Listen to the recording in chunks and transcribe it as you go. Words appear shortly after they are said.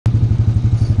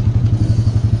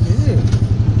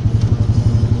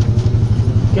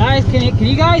guys, can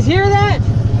you guys hear that?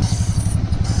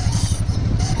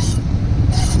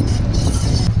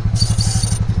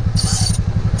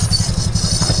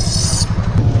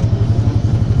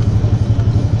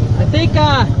 I think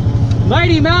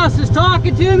Mighty Mouse is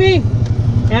talking to me,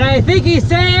 and I think he's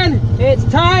saying it's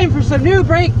time for some new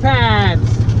brake pads.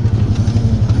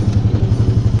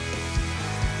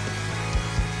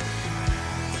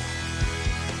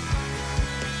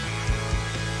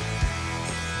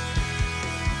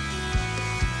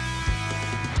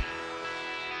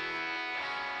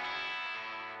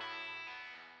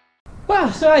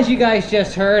 Well, so as you guys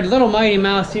just heard, little Mighty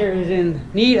Mouse here is in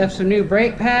need of some new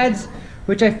brake pads,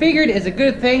 which I figured is a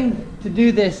good thing to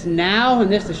do this now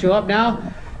and this to show up now,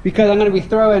 because I'm going to be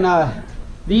throwing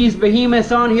these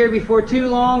behemoths on here before too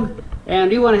long, and I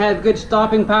do want to have good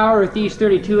stopping power with these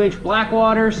 32-inch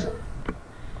Blackwaters.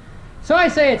 So I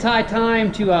say it's high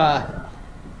time to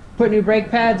put new brake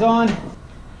pads on.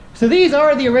 So these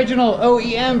are the original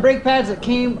OEM brake pads that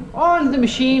came on the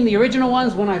machine, the original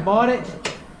ones when I bought it.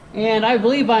 And I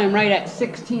believe I am right at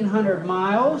 1,600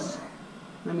 miles.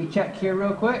 Let me check here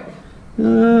real quick.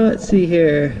 Let's see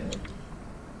here.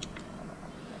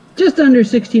 Just under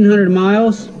 1,600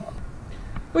 miles.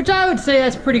 Which I would say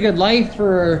that's pretty good life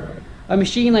for a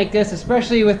machine like this,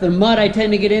 especially with the mud I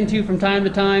tend to get into from time to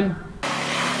time.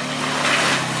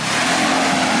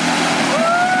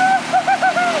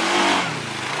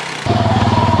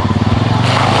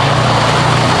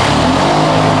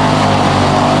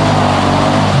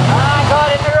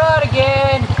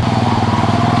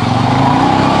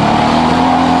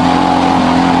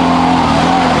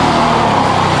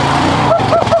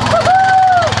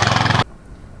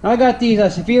 I got these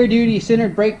Severe Duty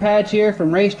centered brake pads here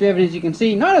from Race Driven, as you can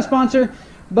see. Not a sponsor,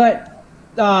 but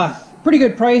pretty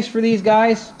good price for these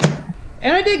guys.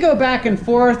 And I did go back and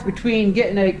forth between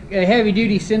getting a heavy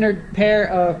duty centered pair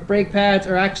of brake pads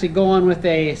or actually going with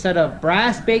a set of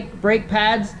brass brake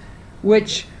pads,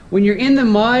 which when you're in the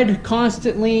mud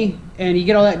constantly and you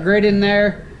get all that grit in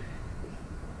there,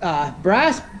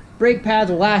 brass brake pads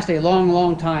will last a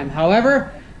long time.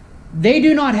 However, they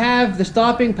do not have the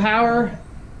stopping power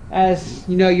as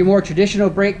you know your more traditional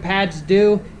brake pads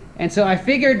do, and so I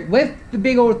figured with the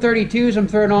big old 32s I'm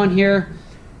throwing on here,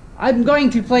 I'm going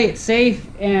to play it safe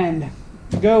and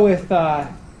go with a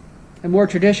more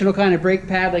traditional kind of brake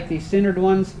pad like these centered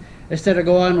ones instead of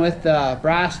going with the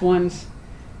brass ones,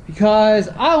 because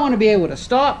I want to be able to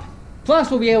stop.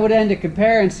 Plus we'll be able to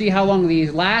compare and see how long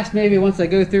these last. Maybe once I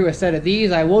go through a set of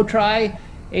these, I will try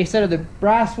a set of the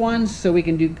brass ones so we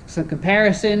can do some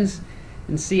comparisons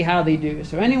and see how they do.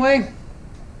 So anyway,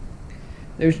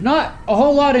 there's not a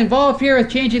whole lot involved here with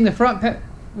changing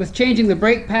the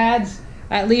brake pads,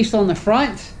 at least on the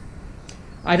front.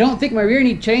 I don't think my rear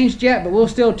need changed yet, but we'll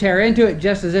still tear into it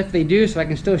just as if they do, so I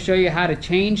can still show you how to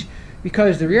change,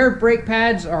 because the rear brake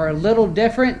pads are a little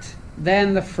different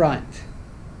than the front.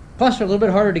 Plus they're a little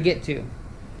bit harder to get to.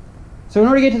 So in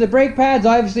order to get to the brake pads,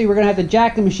 obviously we're going to have to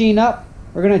jack the machine up.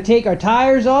 We're going to take our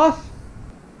tires off.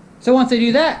 So once I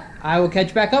do that, I will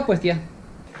catch back up with you.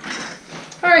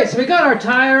 Alright, so we got our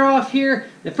tire off here.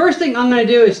 The first thing I'm going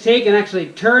to do is take and actually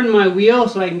turn my wheel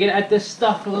so I can get at this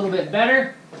stuff a little bit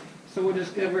better. So we'll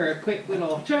just give her a quick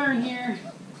little turn here.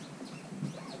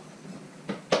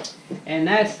 And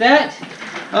that's that.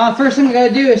 First thing I got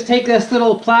to do is take this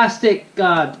little plastic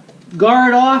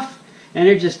guard off. And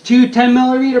they're just two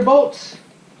 10mm bolts.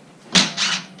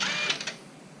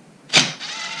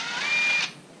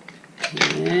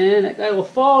 And that guy will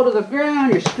fall to the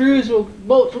ground, your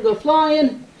bolts will go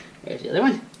flying. There's the other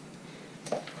one.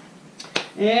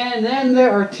 And then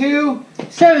there are two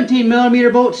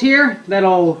 17mm bolts here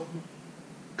that'll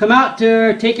come out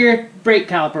to take your brake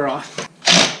caliper off.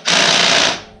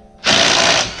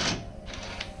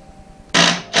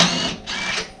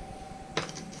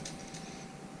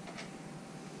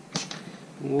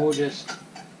 We'll just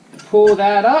pull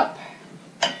that up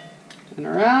and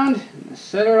around and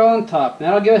set it on top.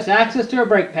 That'll give us access to our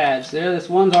brake pads. There, this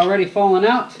one's already fallen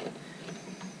out.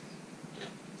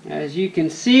 As you can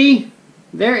see,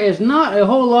 there is not a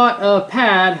whole lot of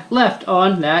pad left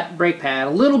on that brake pad.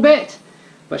 A little bit,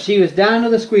 but she was down to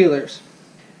the squealers.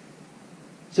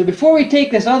 So before we take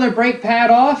this other brake pad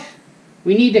off,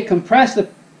 we need to compress the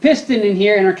piston in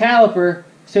here in our caliper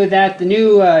so that the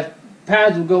new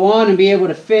pads will go on and be able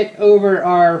to fit over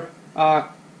our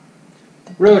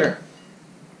rotor.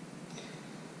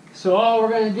 So all we're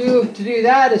going to do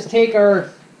that is take our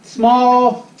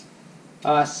small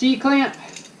C-clamp,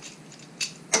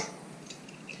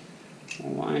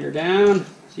 we'll wind her down.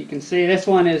 So you can see this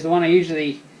one is the one I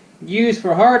usually use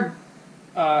for hard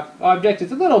objects.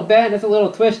 It's a little bent, it's a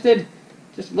little twisted,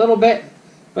 just a little bit,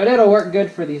 but it'll work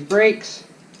good for these brakes.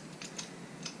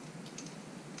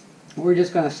 We're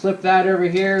just going to slip that over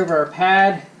here over our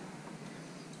pad,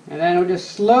 and then we'll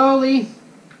just slowly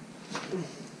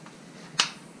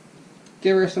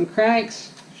give her some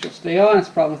cranks. She'll stay on. It's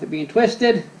a problem with it being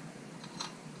twisted.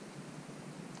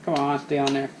 Come on, stay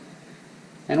on there.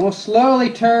 And we'll slowly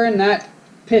turn that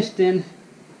piston,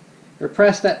 or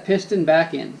press that piston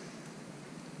back in.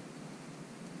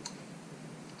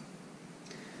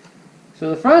 So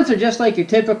the fronts are just like your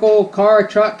typical car,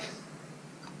 truck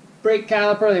brake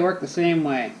caliper. They work the same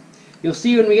way. You'll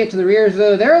see when we get to the rears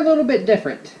though, they're a little bit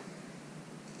different.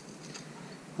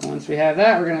 Once we have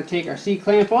that, we're going to take our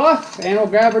C-clamp off and we'll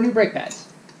grab our new brake pads.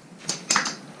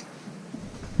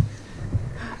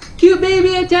 Cute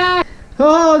baby attack!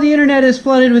 Oh, the internet is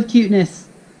flooded with cuteness.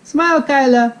 Smile,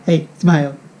 Kyla. Hey,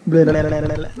 smile. No!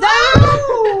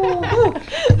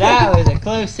 That was a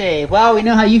close save. Well, we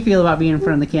know how you feel about being in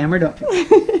front of the camera, don't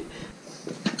we?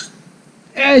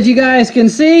 As you guys can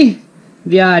see,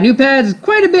 the new pads is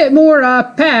quite a bit more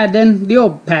pad than the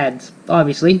old pads.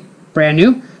 Obviously, brand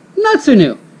new, not so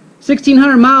new.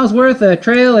 1,600 miles worth of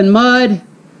trail and mud,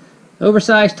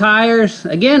 oversized tires.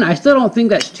 Again, I still don't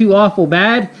think that's too awful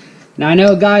bad. Now I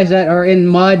know guys that are in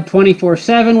mud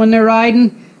 24/7 when they're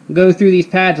riding go through these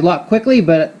pads a lot quickly,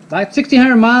 but like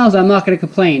 1,600 miles, I'm not going to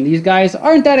complain. These guys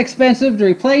aren't that expensive to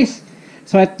replace,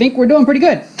 so I think we're doing pretty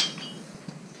good.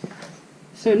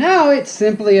 So now it's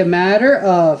simply a matter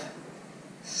of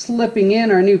slipping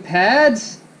in our new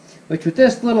pads, which with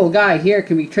this little guy here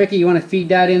can be tricky. You want to feed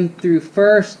that in through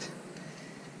first.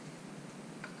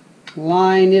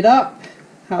 Line it up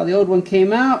how the old one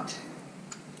came out.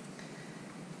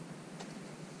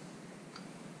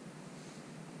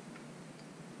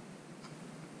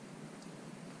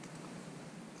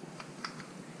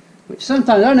 Which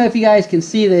sometimes, I don't know if you guys can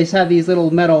see, they just have these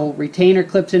little metal retainer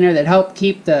clips in there that help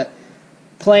keep the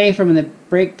play from the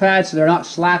brake pads so they're not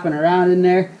slapping around in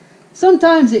there.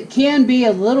 Sometimes it can be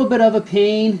a little bit of a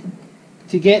pain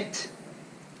to get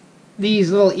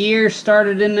these little ears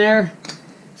started in there.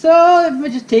 So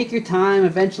just take your time.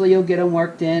 Eventually you'll get them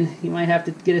worked in. You might have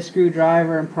to get a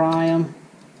screwdriver and pry them.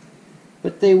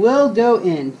 But they will go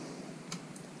in.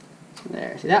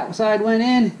 There, see that side went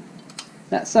in.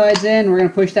 That side's in. We're going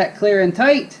to push that clear and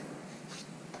tight.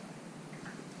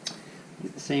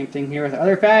 The same thing here with the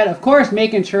other pad. Of course,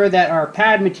 making sure that our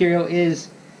pad material is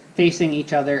facing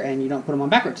each other and you don't put them on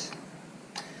backwards.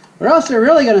 Or else they're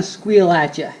really going to squeal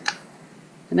at you.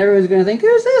 And everyone's going to think,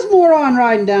 who's this moron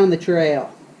riding down the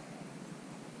trail?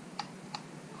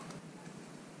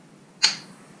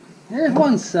 There's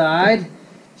one side.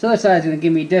 This other side's going to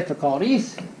give me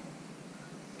difficulties.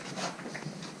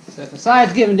 So if the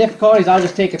side's giving difficulties, I'll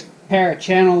just take a pair of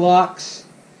channel locks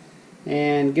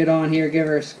and get on here, give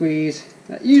her a squeeze.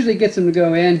 That usually gets them to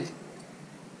go in.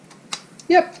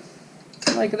 Yep,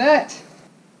 like that.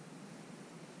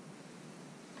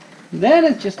 Then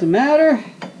it's just a matter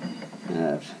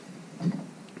of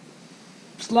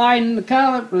sliding the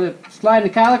caliper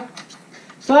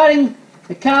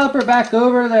back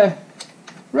over the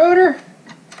rotor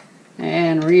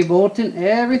and rebolting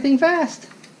everything fast.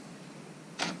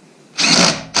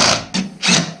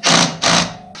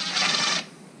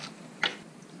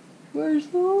 Where's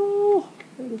the...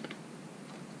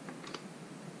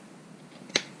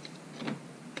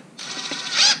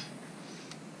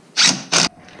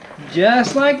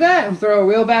 Just like that. We'll throw a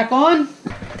wheel back on,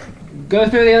 go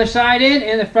through the other side in,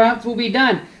 and the fronts will be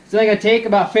done. It's only going to take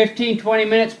about 15-20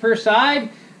 minutes per side.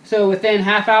 So within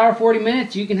half hour, 40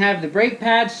 minutes, you can have the brake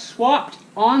pads swapped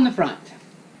on the front.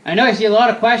 I know I see a lot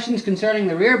of questions concerning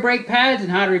the rear brake pads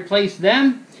and how to replace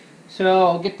them. So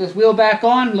I'll get this wheel back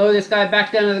on, lower this guy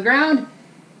back down to the ground,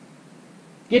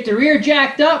 get the rear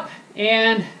jacked up,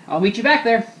 and I'll meet you back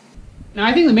there. Now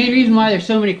I think the main reason why there's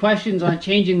so many questions on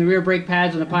changing the rear brake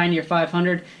pads on the Pioneer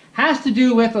 500 has to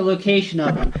do with the location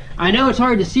of them. I know it's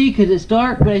hard to see because it's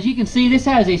dark, but as you can see, this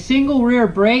has a single rear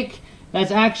brake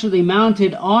that's actually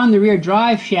mounted on the rear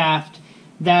drive shaft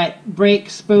that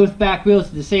brakes both back wheels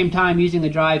at the same time using the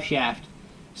drive shaft.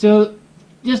 So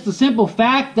just the simple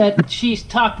fact that she's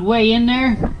tucked way in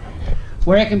there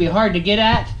where it can be hard to get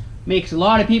at makes a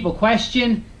lot of people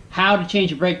question how to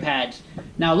change the brake pads.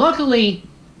 Now luckily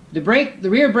the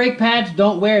rear brake pads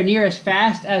don't wear near as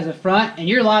fast as the front, and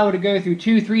you're liable to go through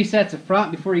 2-3 sets of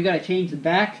front before you got to change the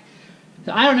back.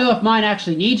 So I don't know if mine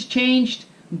actually needs changed,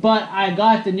 but I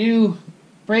got the new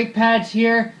brake pads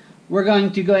here. We're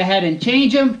going to go ahead and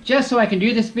change them just so I can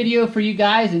do this video for you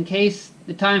guys in case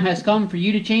the time has come for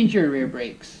you to change your rear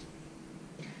brakes.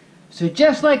 So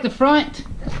just like the front,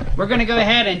 we're going to go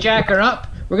ahead and jack her up.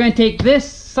 We're going to take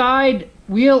this side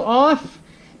wheel off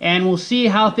and we'll see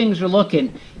how things are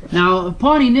looking. Now,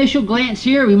 upon initial glance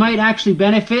here, we might actually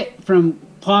benefit from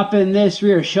popping this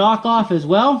rear shock off as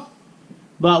well.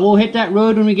 But we'll hit that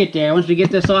road when we get there. Once we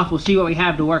get this off, we'll see what we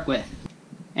have to work with.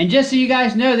 And just so you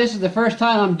guys know, this is the first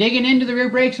time I'm digging into the rear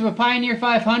brakes of a Pioneer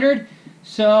 500.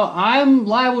 So I'm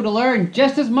liable to learn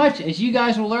just as much as you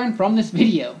guys will learn from this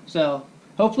video. So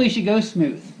hopefully she goes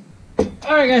smooth.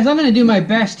 Alright guys, I'm going to do my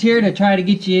best here to try to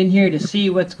get you in here to see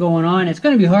what's going on. It's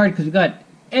going to be hard because we've got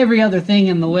every other thing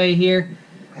in the way here.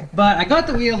 But I got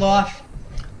the wheel off.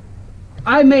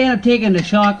 I may end up taking the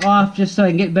shock off just so I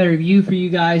can get better view for you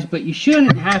guys. But you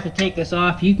shouldn't have to take this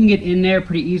off. You can get in there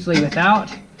pretty easily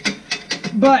without.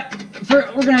 But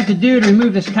what we're going to have to do to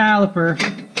remove this caliper,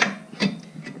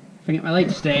 if I get my light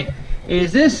to stay,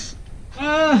 is this,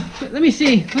 let me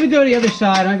see, let me go to the other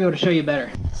side, I might be able to show you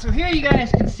better. So here you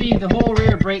guys can see the whole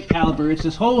rear brake caliper. It's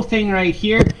this whole thing right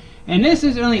here, and this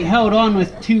is only held on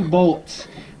with 2 bolts.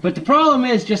 But the problem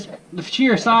is just the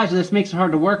sheer size of this makes it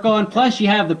hard to work on. Plus you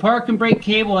have the parking brake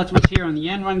cable, that's what's here on the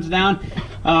end, runs down.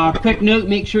 Quick note,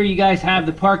 make sure you guys have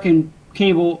the parking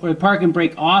cable or the parking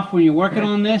brake off when you're working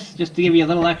on this, just to give you a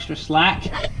little extra slack.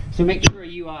 So make sure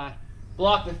you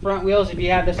block the front wheels if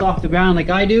you have this off the ground like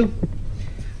I do.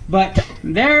 But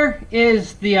there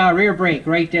is the rear brake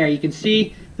right there. You can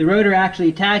see the rotor actually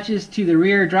attaches to the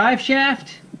rear drive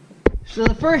shaft. So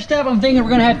the first step I'm thinking we're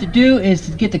going to have to do is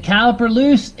to get the caliper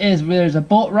loose. There's a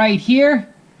bolt right here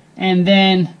and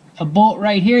then a bolt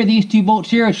right here. These 2 bolts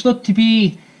here, which look to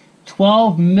be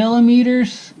 12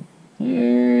 millimeters.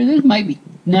 This might be,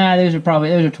 nah, those are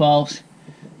 12s.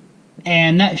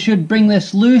 And that should bring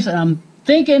this loose, and I'm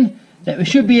thinking that we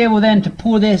should be able then to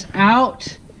pull this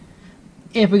out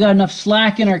if we got enough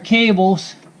slack in our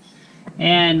cables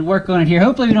and work on it here.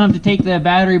 Hopefully we don't have to take the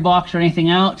battery box or anything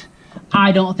out.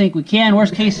 I don't think we can.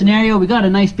 Worst case scenario, we got a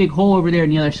nice big hole over there on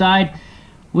the other side.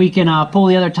 We can pull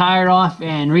the other tire off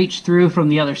and reach through from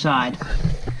the other side.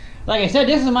 Like I said,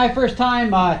 this is my first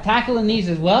time tackling these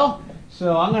as well.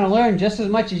 So I'm going to learn just as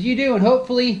much as you do, and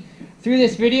hopefully through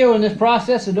this video and this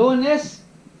process of doing this,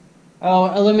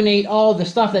 I'll eliminate all the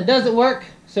stuff that doesn't work,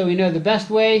 so we know the best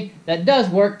way that does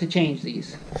work to change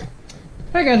these.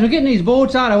 Alright guys, we're getting these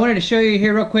bolts out. I wanted to show you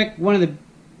here real quick one of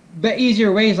the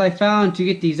easier ways I found to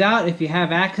get these out if you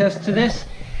have access to this.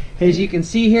 As you can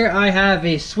see here, I have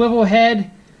a swivel head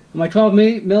on my 12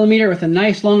 millimeter with a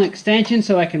nice long extension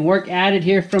so I can work at it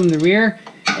here from the rear.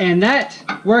 And that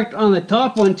worked on the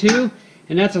top one too.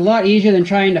 And that's a lot easier than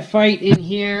trying to fight in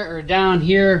here or down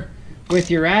here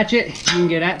with your ratchet. You can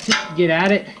get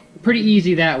at it pretty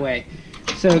easy that way.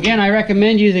 So again, I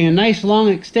recommend using a nice long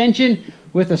extension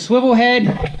with a swivel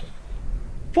head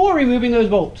for removing those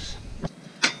bolts.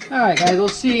 Alright guys, we'll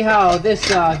see how this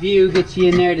view gets you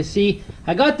in there to see.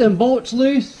 I got them bolts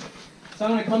loose. So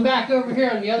I'm going to come back over here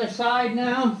on the other side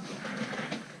now.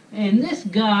 And this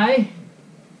guy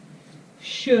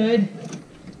should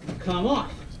come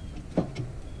off.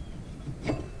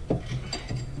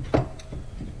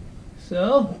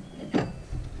 So,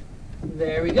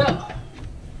 there we go.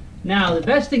 Now, the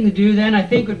best thing to do then, I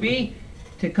think, would be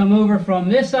to come over from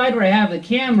this side where I have the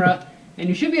camera, and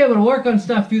you should be able to work on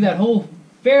stuff through that hole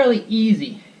fairly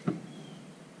easy.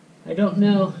 I don't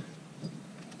know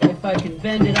if I can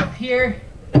bend it up here.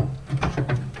 Well,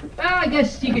 I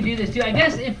guess you could do this too. I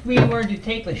guess if we were to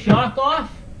take the shock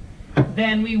off,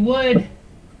 then we would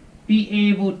be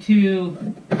able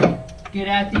to get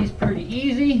at these pretty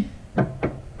easy.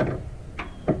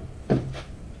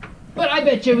 But I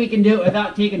bet you we can do it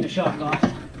without taking the shock off.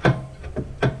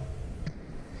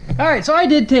 Alright, so I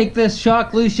did take this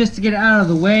shock loose just to get it out of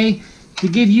the way, to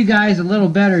give you guys a little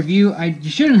better view. You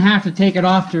shouldn't have to take it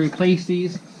off to replace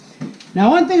these. Now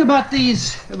one thing about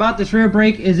this rear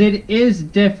brake is it is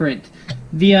different.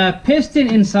 The piston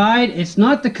inside, it's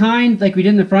not the kind like we did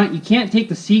in the front. You can't take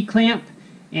the C-clamp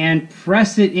and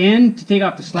press it in to take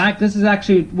off the slack. This is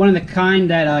actually one of the kind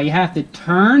that you have to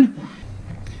turn.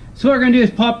 So what we're going to do is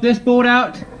pop this bolt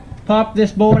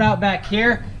out back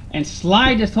here, and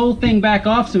slide this whole thing back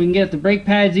off so we can get at the brake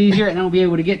pads easier, and then we'll be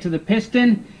able to get to the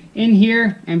piston in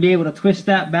here and be able to twist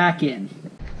that back in.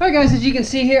 Alright guys, as you can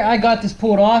see here, I got this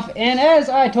pulled off, and as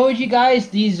I told you guys,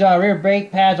 these rear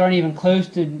brake pads aren't even close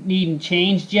to needing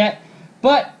changed yet.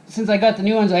 But since I got the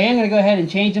new ones, I am going to go ahead and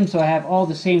change them so I have all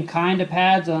the same kind of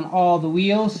pads on all the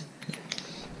wheels.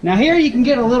 Now here you can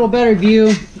get a little better view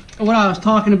of what I was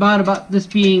talking about this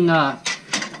being the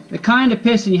kind of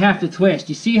piston you have to twist.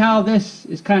 You see how this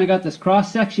is kind of got this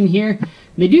cross section here?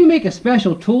 They do make a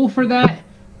special tool for that,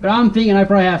 But I'm thinking I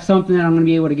probably have something that I'm going to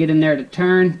be able to get in there to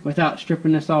turn without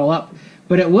stripping this all up.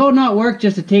 But it will not work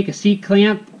just to take a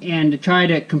C-clamp and to try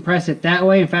to compress it that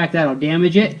way. In fact, that'll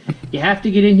damage it. You have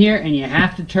to get in here and you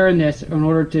have to turn this in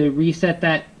order to reset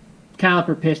that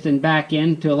caliper piston back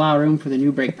in to allow room for the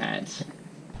new brake pads.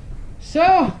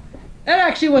 So, that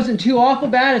actually wasn't too awful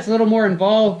bad. It's a little more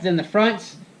involved than the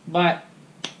fronts, but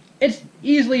it's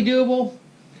easily doable.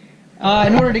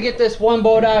 In order to get this one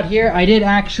bolt out here, I did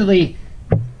actually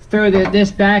throw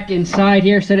this back inside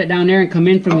here, set it down there, and come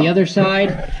in from the other side.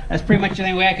 That's pretty much the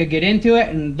only way I could get into it,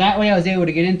 and that way I was able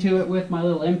to get into it with my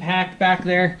little impact back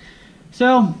there.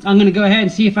 So I'm going to go ahead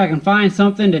and see if I can find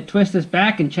something to twist this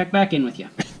back and check back in with you.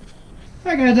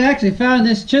 Alright guys, I actually found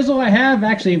this chisel I have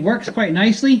actually works quite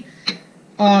nicely.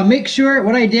 Make sure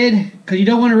what I did, because you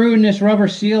don't want to ruin this rubber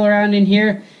seal around in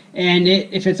here, and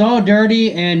if it's all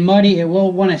dirty and muddy, it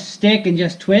will want to stick and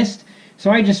just twist. So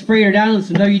I just sprayed her down with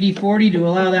some WD-40 to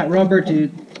allow that rubber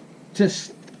to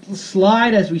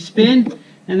slide as we spin.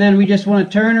 And then we just want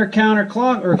to turn her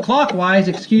clockwise,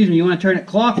 excuse me. You want to turn it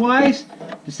clockwise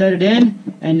to set it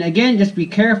in. And again, just be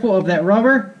careful of that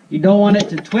rubber. You don't want it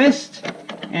to twist,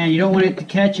 and you don't want it to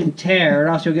catch and tear, or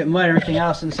else you'll get mud and everything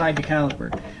else inside the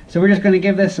caliper. So we're just going to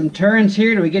give this some turns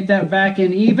here till we get that back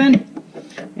in even.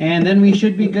 And then we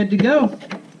should be good to go.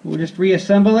 We'll just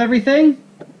reassemble everything.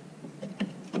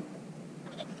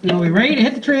 Now we're ready to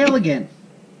hit the trail again.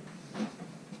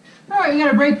 Alright, we got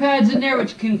our brake pads in there,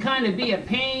 which can kind of be a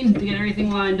pain to get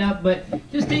everything lined up, but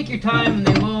just take your time and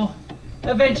they will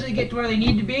eventually get to where they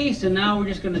need to be. So now we're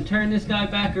just going to turn this guy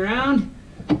back around,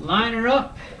 line her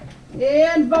up,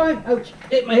 and find, ouch,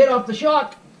 hit my head off the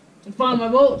shock, and find my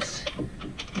bolts,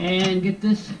 and get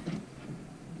this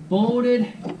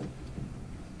bolted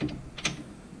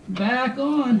back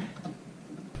on.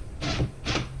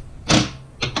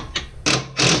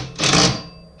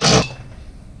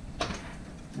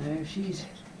 There she's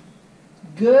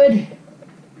good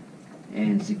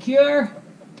and secure.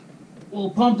 We'll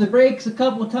pump the brakes a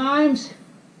couple times.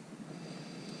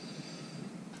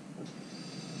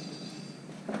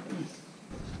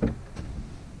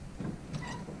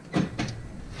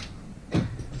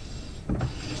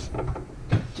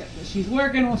 Check that she's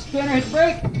working. We'll spin her, hit the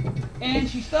brake, and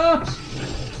she stops.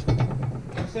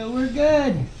 So we're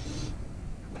good.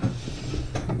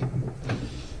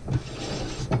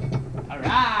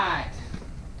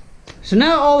 So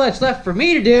now all that's left for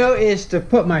me to do is to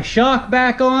put my shock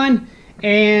back on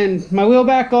and my wheel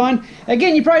back on.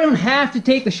 Again, you probably don't have to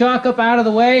take the shock up out of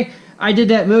the way. I did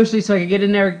that mostly so I could get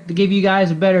in there to give you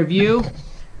guys a better view.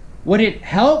 Would it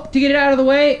help to get it out of the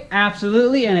way?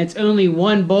 Absolutely, and it's only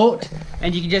one bolt.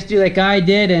 And you can just do like I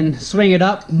did and swing it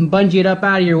up and bungee it up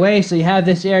out of your way so you have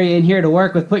this area in here to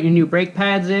work with putting your new brake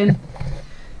pads in.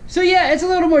 So yeah, it's a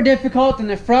little more difficult than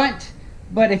the front.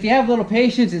 But if you have a little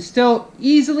patience, it's still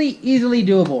easily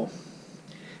doable.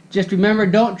 Just remember,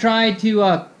 don't try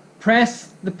to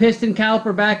press the piston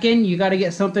caliper back in. You got to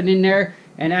get something in there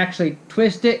and actually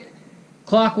twist it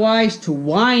clockwise to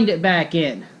wind it back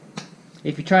in.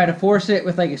 If you try to force it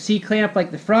with like a C-clamp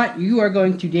like the front, you are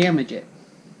going to damage it.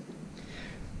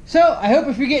 So, I hope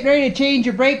if you're getting ready to change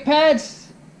your brake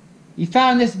pads, you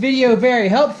found this video very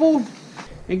helpful.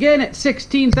 Again, at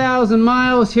 16,000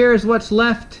 miles, here's what's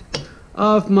left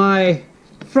of my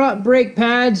front brake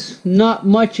pads. Not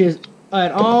much at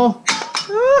all.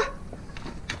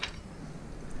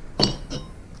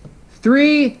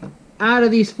 3 out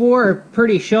of these 4 are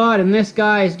pretty shot, and this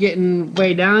guy is getting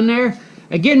way down there.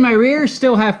 Again, my rears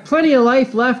still have plenty of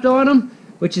life left on them,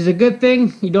 which is a good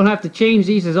thing. You don't have to change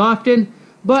these as often,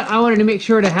 but I wanted to make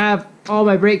sure to have all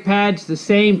my brake pads the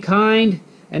same kind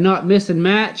and not miss and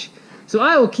match. So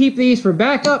I will keep these for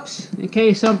backups in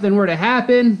case something were to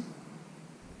happen.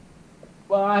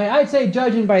 Well, I'd say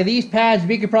judging by these pads,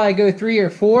 we could probably go 3 or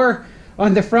 4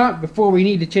 on the front before we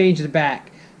need to change the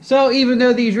back. So even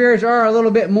though these rears are a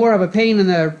little bit more of a pain in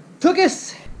the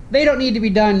tuchus, they don't need to be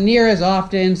done near as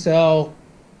often, so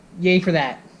yay for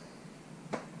that.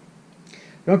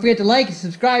 Don't forget to like and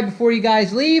subscribe before you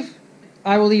guys leave.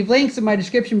 I will leave links in my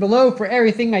description below for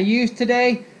everything I used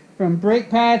today, from brake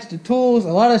pads to tools.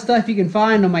 A lot of stuff you can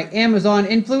find on my Amazon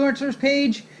influencers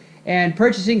page. And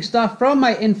purchasing stuff from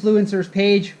my influencers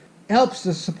page helps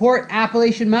to support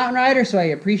Appalachian Mountain Rider, so I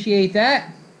appreciate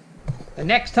that. The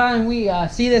next time we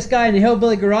see this guy in the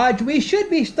Hillbilly Garage, we should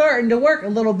be starting to work a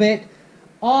little bit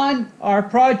on our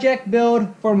project build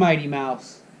for Mighty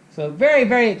Mouse. So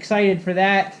very excited for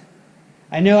that.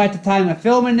 I know at the time of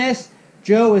filming this,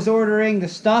 Joe was ordering the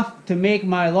stuff to make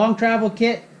my long travel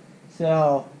kit.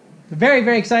 So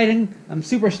very exciting. I'm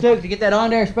super stoked to get that on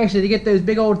there, especially to get those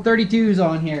big old 32s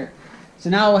on here. So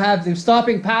now we'll have the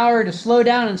stopping power to slow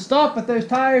down and stop with those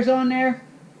tires on there.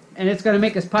 And it's going to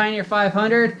make this Pioneer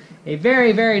 500 a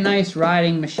very, very nice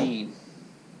riding machine.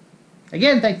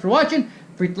 Again, thanks for watching.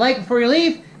 Free to like before you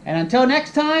leave. And until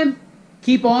next time,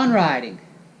 keep on riding.